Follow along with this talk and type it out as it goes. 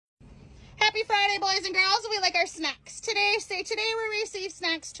Happy Friday, boys and girls. We like our snacks. Today we receive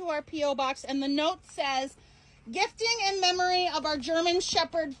snacks to our P.O. box, and the note says, gifting in memory of our German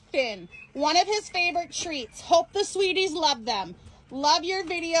Shepherd, Finn. One of his favorite treats. Hope the sweeties love them. Love your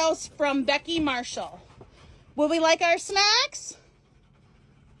videos, from Becky Marshall. Will we like our snacks?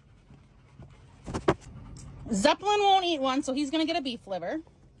 Zeppelin won't eat one, so he's going to get a beef liver.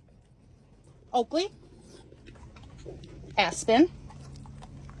 Oakley. Aspen.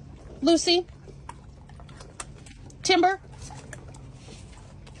 Lucy. Timber.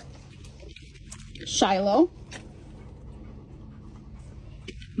 Shiloh.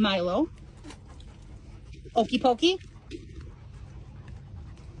 Milo. Okey Pokey.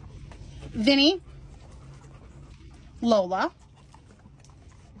 Vinny. Lola.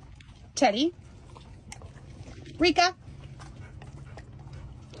 Teddy. Rika.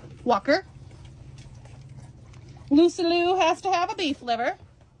 Walker. Lucy Lou has to have a beef liver.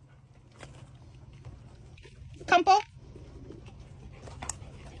 Kumpo.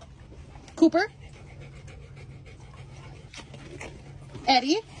 Cooper.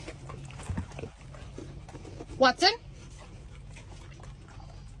 Eddie. Watson.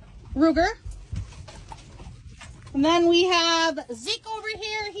 Ruger. And then we have Zeke over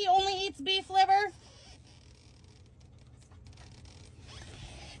here. He only eats beef liver.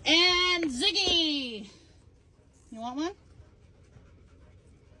 And Ziggy. You want one?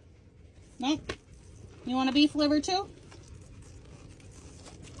 No? You want a beef liver too?